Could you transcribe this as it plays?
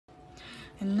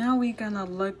And now we're gonna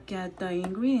look at the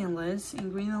ingredient list.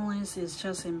 Ingredient list is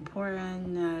just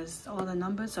important as all the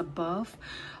numbers above.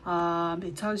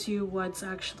 It tells you what's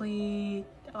actually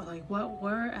what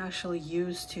were actually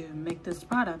used to make this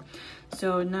product.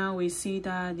 So now we see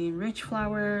that the enriched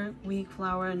flour, wheat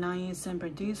flour, niacin,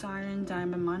 produced iron,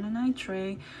 diamond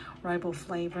mononitrate,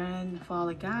 riboflavin,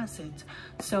 folic acid.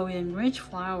 So enriched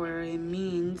flour, it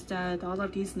means that all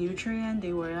of these nutrients,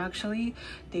 they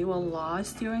were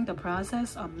lost during the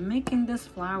process of making this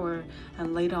flour,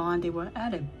 and later on they were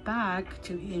added back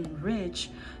to enrich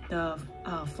the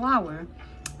flour.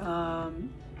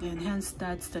 And hence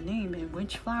that's the name,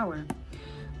 enriched flour,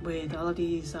 with all of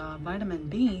these vitamin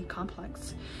B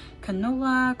complex.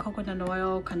 Canola, coconut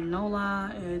oil.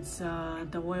 Canola is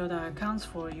the oil that accounts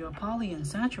for your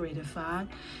polyunsaturated fat,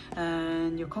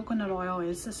 and your coconut oil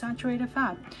is the saturated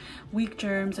fat. Wheat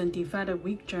germs and defatted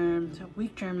wheat germs.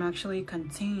 Wheat germ actually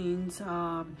contains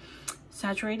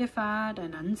saturated fat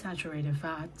and unsaturated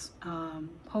fats.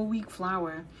 Whole wheat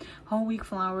flour. Whole wheat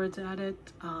flour is added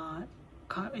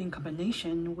in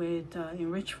combination with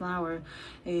enriched flour.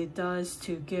 It does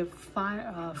to give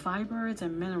fibers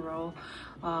and mineral.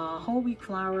 Whole wheat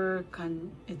flour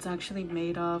it's actually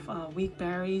made of wheat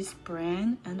berries,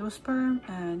 bran, endosperm,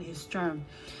 and its germ.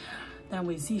 Then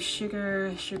we see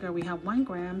sugar. Sugar, we have 1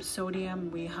 gram.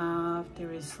 Sodium,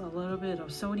 there is a little bit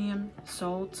of sodium.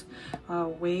 Salt,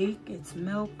 weight, it's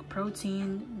milk,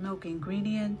 protein, milk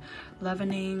ingredient,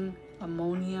 leavening,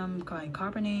 ammonium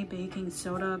bicarbonate, baking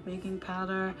soda, baking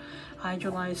powder,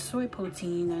 hydrolyzed soy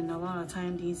protein, and a lot of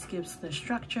time these gives the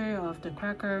structure of the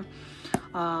cracker.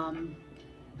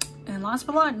 And last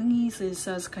but not least, it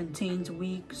says contains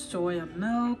wheat, soy, and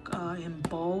milk in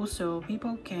bowl, so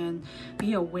people can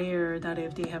be aware that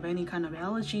if they have any kind of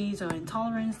allergies or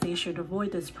intolerance, they should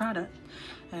avoid this product.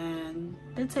 And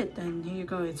that's it. And here you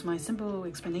go. It's my simple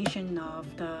explanation of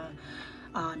the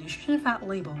nutrition fat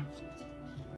label.